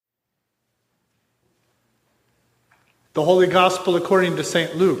The Holy Gospel according to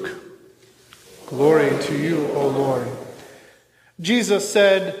St. Luke. Glory to you, O Lord. Jesus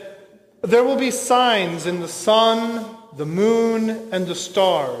said, "There will be signs in the sun, the moon, and the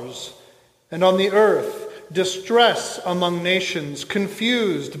stars, and on the earth distress among nations,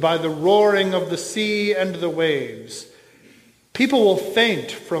 confused by the roaring of the sea and the waves. People will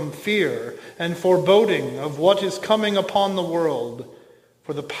faint from fear and foreboding of what is coming upon the world,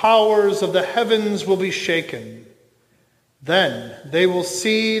 for the powers of the heavens will be shaken. Then they will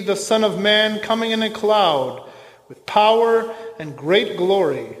see the Son of Man coming in a cloud with power and great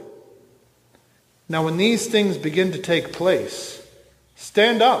glory. Now when these things begin to take place,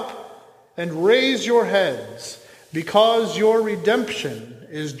 stand up and raise your heads, because your redemption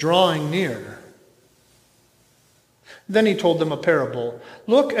is drawing near." Then he told them a parable.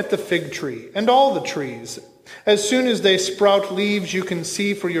 "Look at the fig tree and all the trees. As soon as they sprout leaves, you can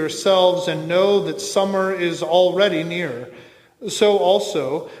see for yourselves and know that summer is already near. So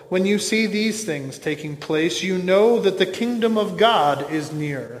also, when you see these things taking place, you know that the kingdom of God is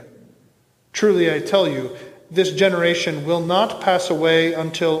near. Truly I tell you, this generation will not pass away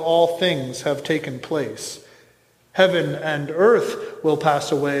until all things have taken place. Heaven and earth will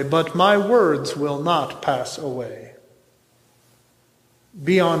pass away, but my words will not pass away.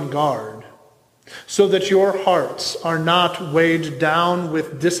 Be on guard, so that your hearts are not weighed down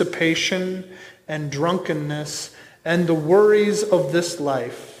with dissipation and drunkenness and the worries of this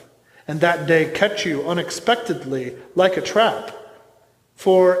life, and that day catch you unexpectedly like a trap.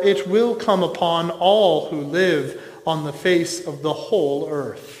 For it will come upon all who live on the face of the whole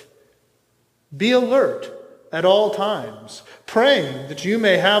earth. Be alert at all times, praying that you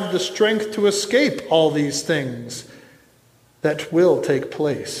may have the strength to escape all these things that will take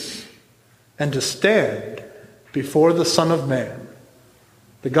place, and to stand before the Son of Man."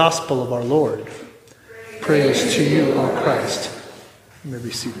 The Gospel of our Lord. Praise to you, O Christ. You may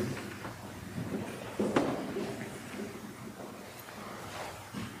be seated.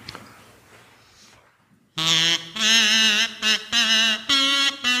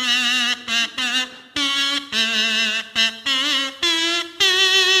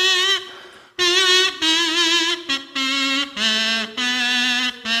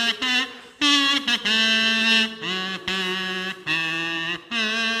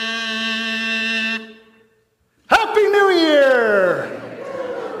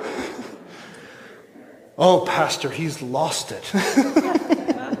 Oh, Pastor, he's lost it.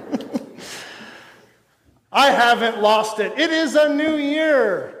 I haven't lost it. It is a new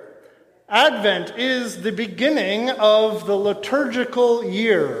year. Advent is the beginning of the liturgical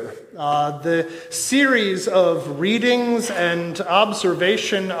year, the series of readings and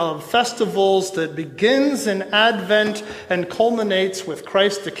observation of festivals that begins in Advent and culminates with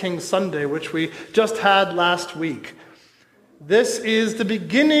Christ the King Sunday, which we just had last week. This is the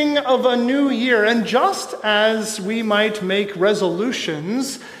beginning of a new year, and just as we might make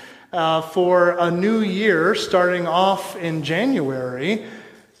resolutions for a new year starting off in January,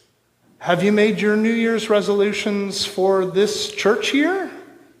 have you made your New Year's resolutions for this church year?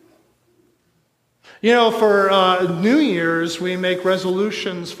 You know, for New Year's, we make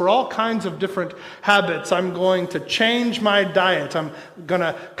resolutions for all kinds of different habits. I'm going to change my diet. I'm going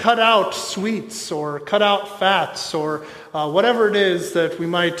to cut out sweets or cut out fats or whatever it is that we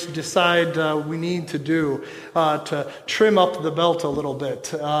might decide we need to do to trim up the belt a little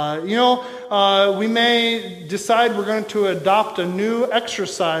bit. We may decide we're going to adopt a new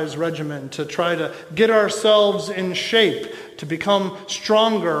exercise regimen to try to get ourselves in shape, to become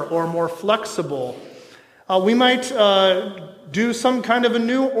stronger or more flexible. We might do some kind of a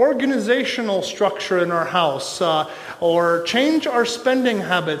new organizational structure in our house, or change our spending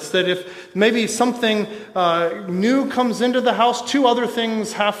habits, that if maybe something new comes into the house, two other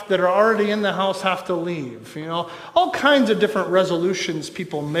things that are already in the house have to leave. You know, all kinds of different resolutions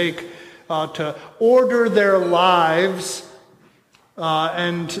people make to order their lives,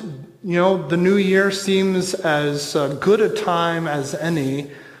 and the new year seems as good a time as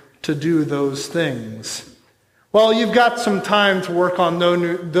any to do those things. Well, you've got some time to work on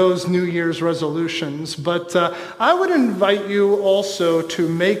those New Year's resolutions, but I would invite you also to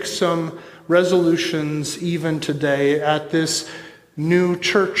make some resolutions even today at this new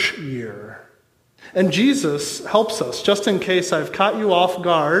church year. And Jesus helps us, just in case I've caught you off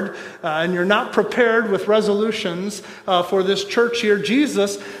guard and you're not prepared with resolutions for this church year.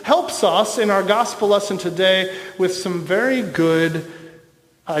 Jesus helps us in our gospel lesson today with some very good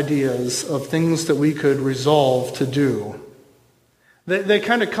ideas of things that we could resolve to do. They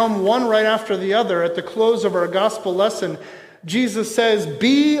kind of come one right after the other. At the close of our gospel lesson, Jesus says,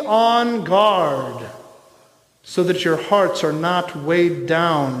 "Be on guard." so that your hearts are not weighed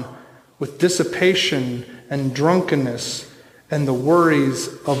down with dissipation and drunkenness and the worries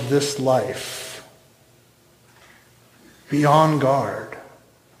of this life. Be on guard.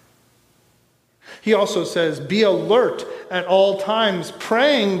 He also says, be alert at all times,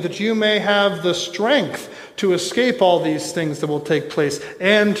 praying that you may have the strength to escape all these things that will take place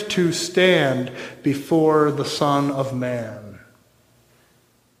and to stand before the Son of Man.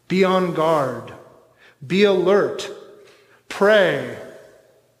 Be on guard. Be alert. Pray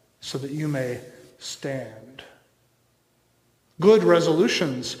so that you may stand. Good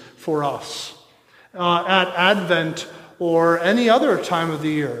resolutions for us at Advent or any other time of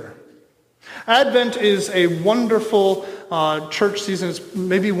the year. Advent is a wonderful church season. It's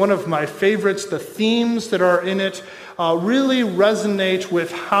maybe one of my favorites. The themes that are in it really resonate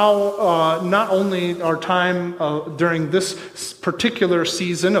with how not only our time during this particular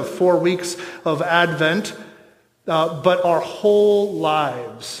season of 4 weeks of Advent, but our whole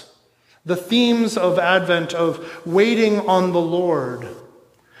lives. The themes of Advent, of waiting on the Lord,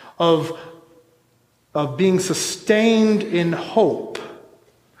 of being sustained in hope,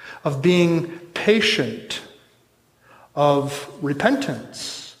 of being patient, of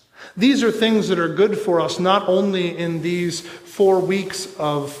repentance. These are things that are good for us not only in these 4 weeks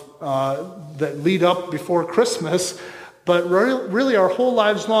of that lead up before Christmas, but really our whole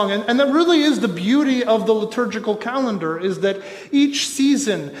lives long. And that really is the beauty of the liturgical calendar, is that each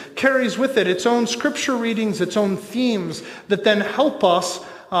season carries with it its own scripture readings, its own themes that then help us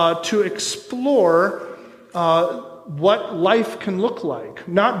to explore what life can look like,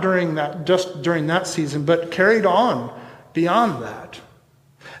 not just during that season, but carried on beyond that.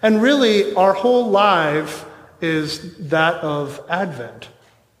 And really, our whole life is that of Advent,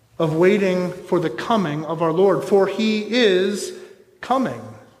 of waiting for the coming of our Lord, for he is coming.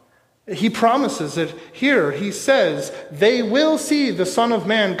 He promises it here. He says, they will see the Son of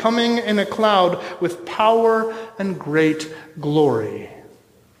Man coming in a cloud with power and great glory.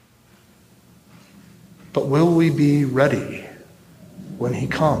 But will we be ready when he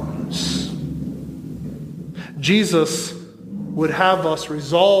comes? Jesus would have us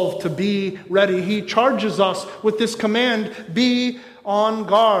resolve to be ready. He charges us with this command, be on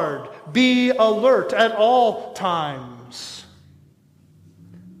guard, be alert at all times.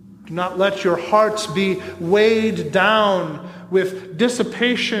 Do not let your hearts be weighed down with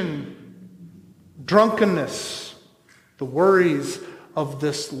dissipation, drunkenness, the worries of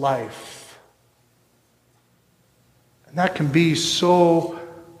this life. And that can be so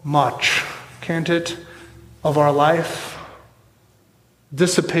much, can't it, of our life?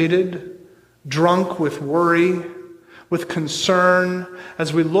 Dissipated, drunk with worry, with concern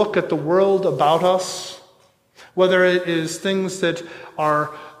as we look at the world about us, whether it is things that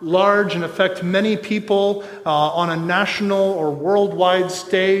are large and affect many people on a national or worldwide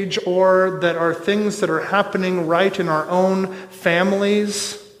stage, or that are things that are happening right in our own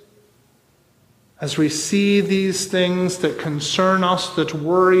families. As we see these things that concern us, that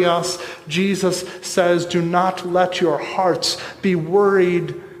worry us, Jesus says, do not let your hearts be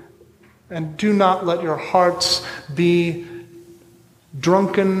worried, and do not let your hearts be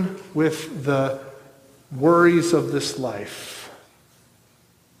drunken with the worries of this life.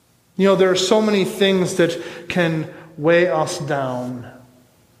 You know, there are so many things that can weigh us down,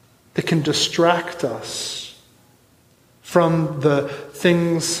 that can distract us from the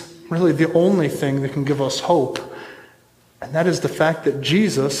things, really the only thing that can give us hope. And that is the fact that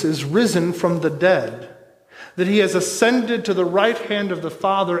Jesus is risen from the dead, that he has ascended to the right hand of the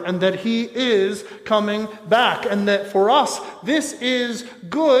Father, and that he is coming back. And that for us, this is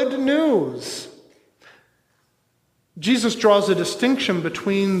good news. Jesus draws a distinction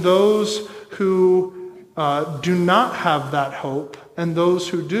between those who do not have that hope and those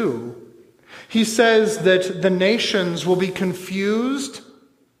who do. He says that the nations will be confused,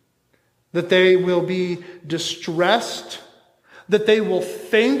 that they will be distressed, that they will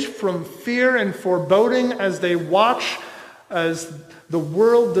faint from fear and foreboding as they watch as the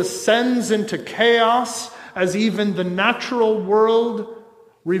world descends into chaos, as even the natural world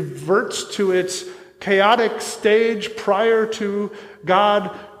reverts to its chaotic stage prior to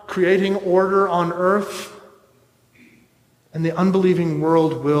God creating order on earth. And the unbelieving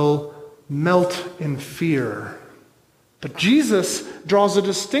world will melt in fear. But Jesus draws a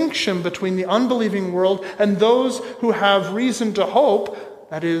distinction between the unbelieving world and those who have reason to hope,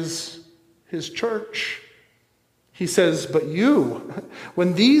 that is, his church. He says, but you,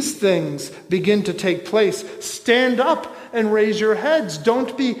 when these things begin to take place, stand up and raise your heads.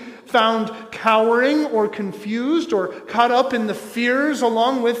 Don't be found cowering or confused or caught up in the fears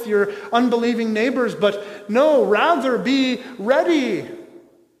along with your unbelieving neighbors, but no, rather be ready.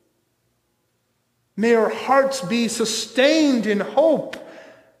 May our hearts be sustained in hope.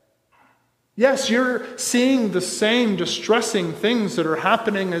 Yes, you're seeing the same distressing things that are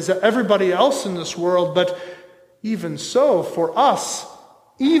happening as everybody else in this world, but even so, for us,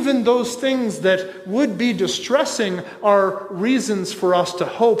 even those things that would be distressing are reasons for us to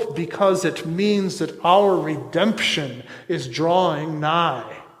hope, because it means that our redemption is drawing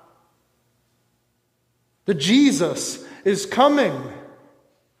nigh. That Jesus is coming.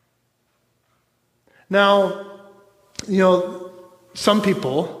 Now, some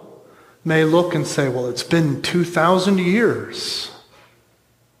people may look and say, well, it's been 2,000 years.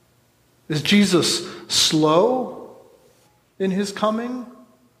 Is Jesus slow in his coming?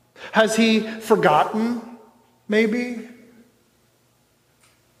 Has he forgotten, maybe?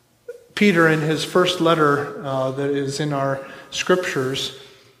 Peter, in his first letter that is in our scriptures,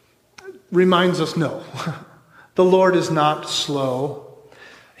 reminds us, no, the Lord is not slow.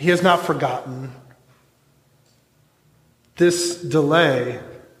 He has not forgotten. This delay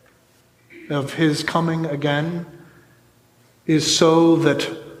of his coming again is so that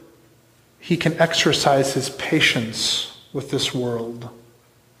he can exercise his patience with this world,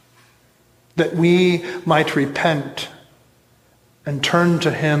 that we might repent and turn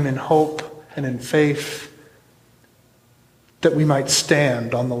to him in hope and in faith, that we might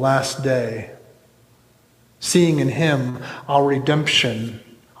stand on the last day, seeing in him our redemption,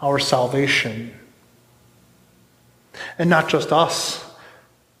 our salvation. And not just us,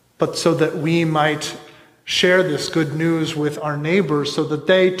 but so that we might share this good news with our neighbors, so that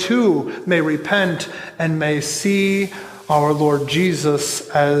they too may repent and may see our Lord Jesus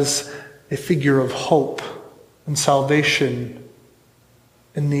as a figure of hope and salvation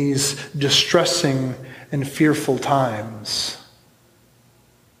in these distressing and fearful times.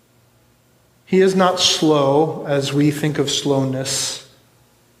 He is not slow as we think of slowness.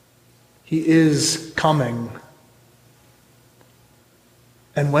 He is coming.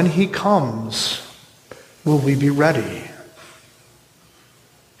 And when he comes, will we be ready?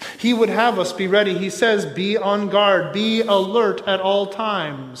 He would have us be ready. He says, be on guard, be alert at all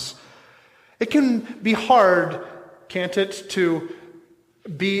times. It can be hard, can't it, to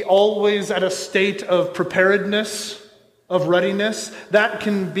be always at a state of preparedness, of readiness. That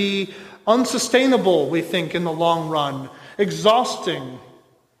can be unsustainable, we think, in the long run. Exhausting.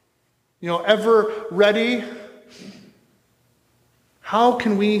 Ever ready. How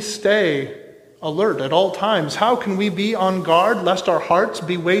can we stay alert at all times? How can we be on guard lest our hearts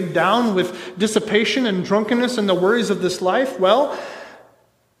be weighed down with dissipation and drunkenness and the worries of this life? Well,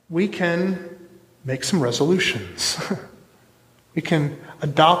 we can make some resolutions. We can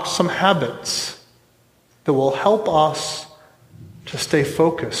adopt some habits that will help us to stay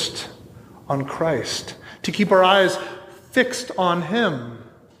focused on Christ, to keep our eyes fixed on him,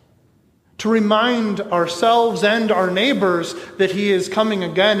 to remind ourselves and our neighbors that he is coming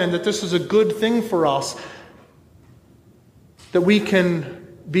again and that this is a good thing for us, that we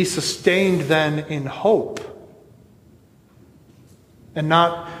can be sustained then in hope and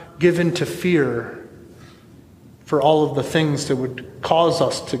not given to fear for all of the things that would cause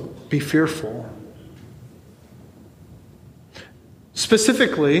us to be fearful.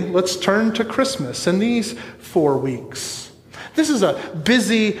 Specifically, let's turn to Christmas and these 4 weeks. This is a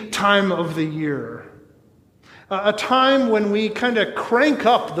busy time of the year, a time when we kind of crank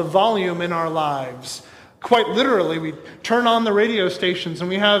up the volume in our lives. Quite literally, we turn on the radio stations and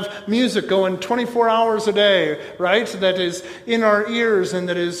we have music going 24 hours a day, right? That is in our ears and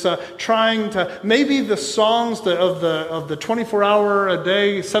that is trying to, maybe the songs of the 24-hour a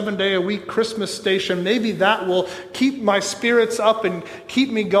day, 7-day-a-week Christmas station, maybe that will keep my spirits up and keep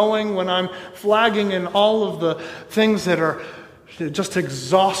me going when I'm flagging in all of the things that are just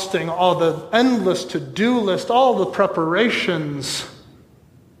exhausting, all the endless to-do list, all the preparations.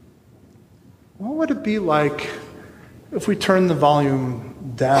 What would it be like if we turned the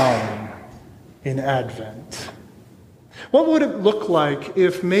volume down in Advent? What would it look like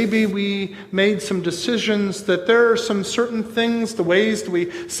if maybe we made some decisions that there are some certain things, the ways that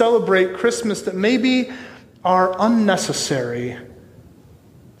we celebrate Christmas, that maybe are unnecessary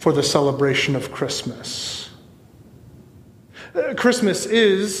for the celebration of Christmas? Christmas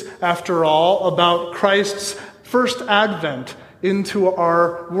is, after all, about Christ's first advent into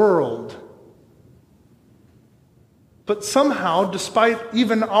our world. But somehow, despite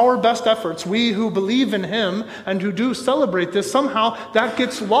even our best efforts, we who believe in him and who do celebrate this, somehow that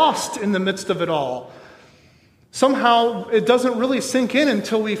gets lost in the midst of it all. Somehow it doesn't really sink in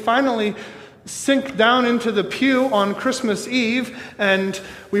until we finally sink down into the pew on Christmas Eve and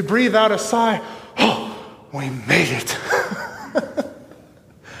we breathe out a sigh. Oh, we made it.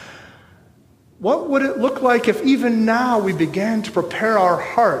 What would it look like if even now we began to prepare our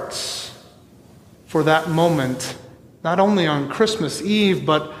hearts for that moment, not only on Christmas Eve,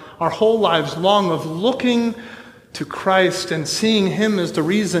 but our whole lives long, of looking to Christ and seeing him as the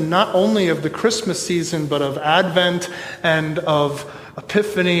reason not only of the Christmas season, but of Advent and of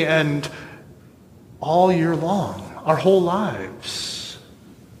Epiphany and all year long, our whole lives.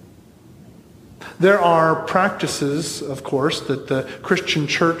 There are practices, of course, that the Christian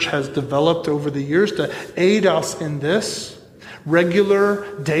church has developed over the years to aid us in this.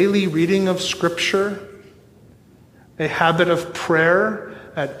 Regular daily reading of Scripture, a habit of prayer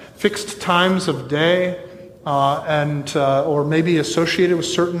at fixed times of day, or maybe associated with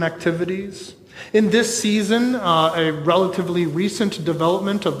certain activities. In this season, a relatively recent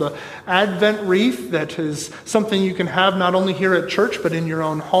development of the Advent wreath that is something you can have not only here at church but in your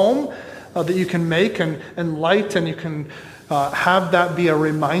own home, that you can make and light, and you can have that be a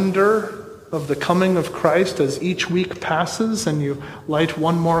reminder of the coming of Christ as each week passes and you light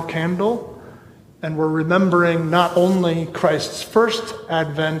one more candle. And we're remembering not only Christ's first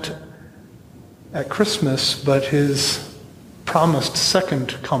Advent at Christmas, but his promised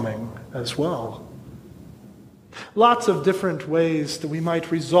second coming as well. Lots of different ways that we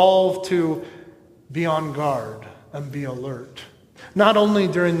might resolve to be on guard and be alert. Not only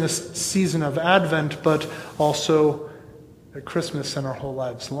during this season of Advent, but also at Christmas and our whole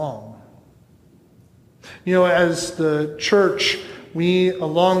lives long. You know, as the church, we,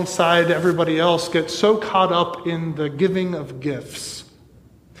 alongside everybody else, get so caught up in the giving of gifts.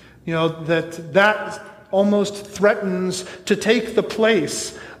 You know, that almost threatens to take the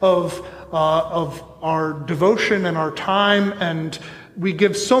place of our devotion and our time, and we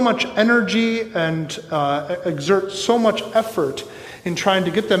give so much energy and exert so much effort in trying to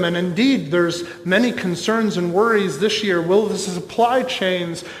get them. And indeed, there's many concerns and worries this year. Will the supply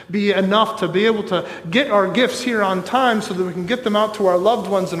chains be enough to be able to get our gifts here on time so that we can get them out to our loved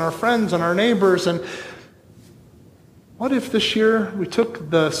ones and our friends and our neighbors? And what if this year we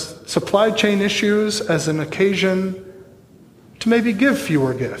took the supply chain issues as an occasion to maybe give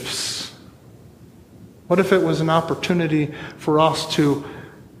fewer gifts? What if it was an opportunity for us to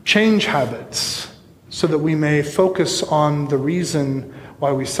change habits so that we may focus on the reason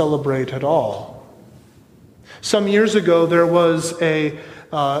why we celebrate at all? Some years ago, there was an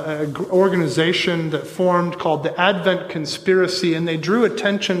organization that formed called the Advent Conspiracy, and they drew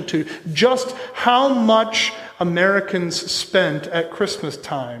attention to just how much Americans spent at Christmas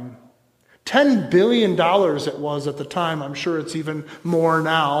time. $10 billion it was at the time. I'm sure it's even more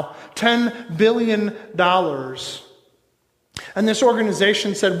now. $10 billion. And this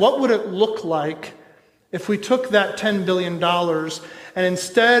organization said, what would it look like if we took that $10 billion and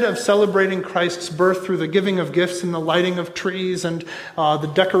instead of celebrating Christ's birth through the giving of gifts and the lighting of trees and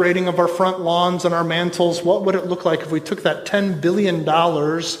the decorating of our front lawns and our mantles, what would it look like if we took that $10 billion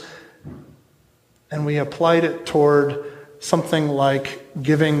and we applied it toward something like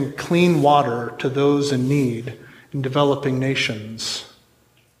giving clean water to those in need in developing nations?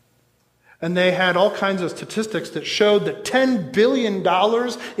 And they had all kinds of statistics that showed that $10 billion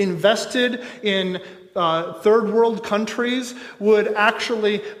invested in third world countries would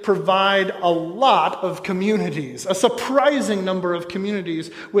actually provide a lot of communities, a surprising number of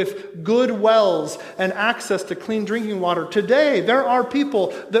communities with good wells and access to clean drinking water. Today, there are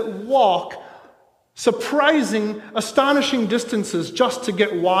people that walk astonishing distances just to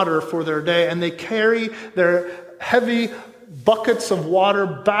get water for their day, and they carry their heavy buckets of water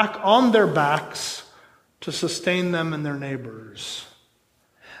back on their backs to sustain them and their neighbors.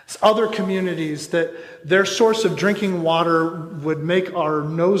 Other communities that their source of drinking water would make our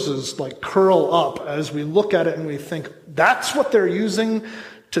noses like curl up as we look at it and we think, that's what they're using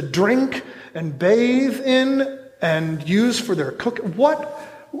to drink and bathe in and use for their cooking. What?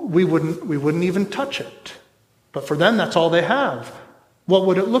 We wouldn't even touch it. But for them, that's all they have. What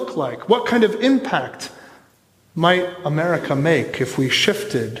would it look like? What kind of impact might America make if we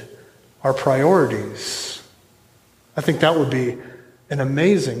shifted our priorities? I think that would be an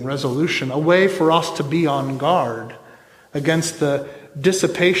amazing resolution, a way for us to be on guard against the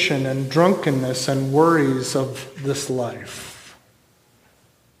dissipation and drunkenness and worries of this life.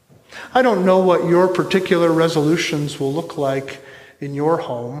 I don't know what your particular resolutions will look like in your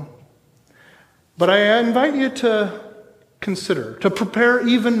home, but I invite you to consider, to prepare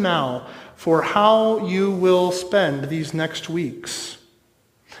even now for how you will spend these next weeks,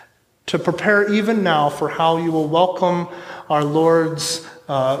 to prepare even now for how you will welcome our Lord's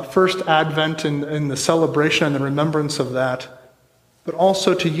first advent in the celebration and the remembrance of that, but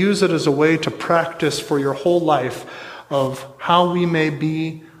also to use it as a way to practice for your whole life of how we may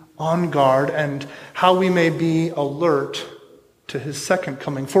be on guard and how we may be alert to his second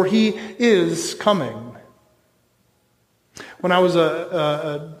coming, for he is coming. When I was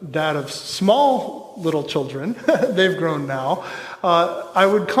a dad of small little children, they've grown now, I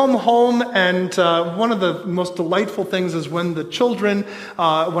would come home and one of the most delightful things is when the children,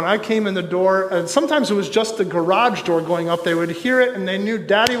 when I came in the door, and sometimes it was just the garage door going up, they would hear it and they knew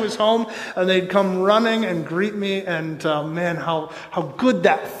Daddy was home and they'd come running and greet me, and man, how good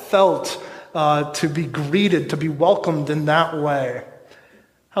that felt to be greeted, to be welcomed in that way.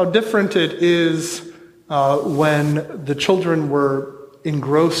 How different it is when the children were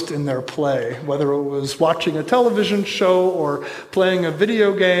engrossed in their play, whether it was watching a television show or playing a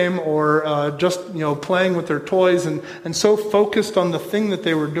video game or just playing with their toys and so focused on the thing that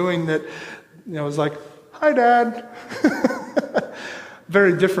they were doing that it was like, "Hi, Dad."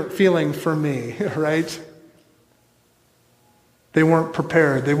 Very different feeling for me, right? They weren't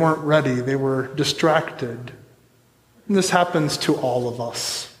prepared, they weren't ready, they were distracted. And this happens to all of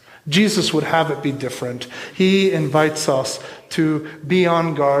us. Jesus would have it be different. He invites us to be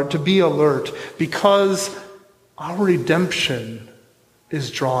on guard, to be alert, because our redemption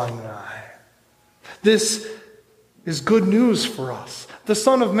is drawing nigh. This is good news for us. The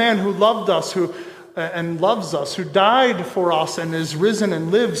Son of Man who loved us, and loves us, who died for us and is risen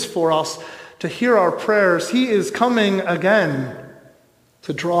and lives for us to hear our prayers, he is coming again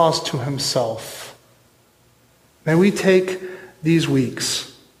to draw us to himself. May we take these weeks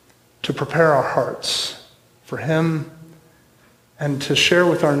to prepare our hearts for him and to share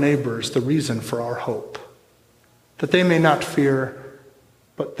with our neighbors the reason for our hope, that they may not fear,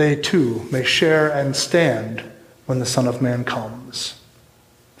 but they too may share and stand when the Son of Man comes.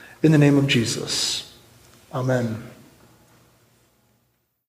 In the name of Jesus, amen.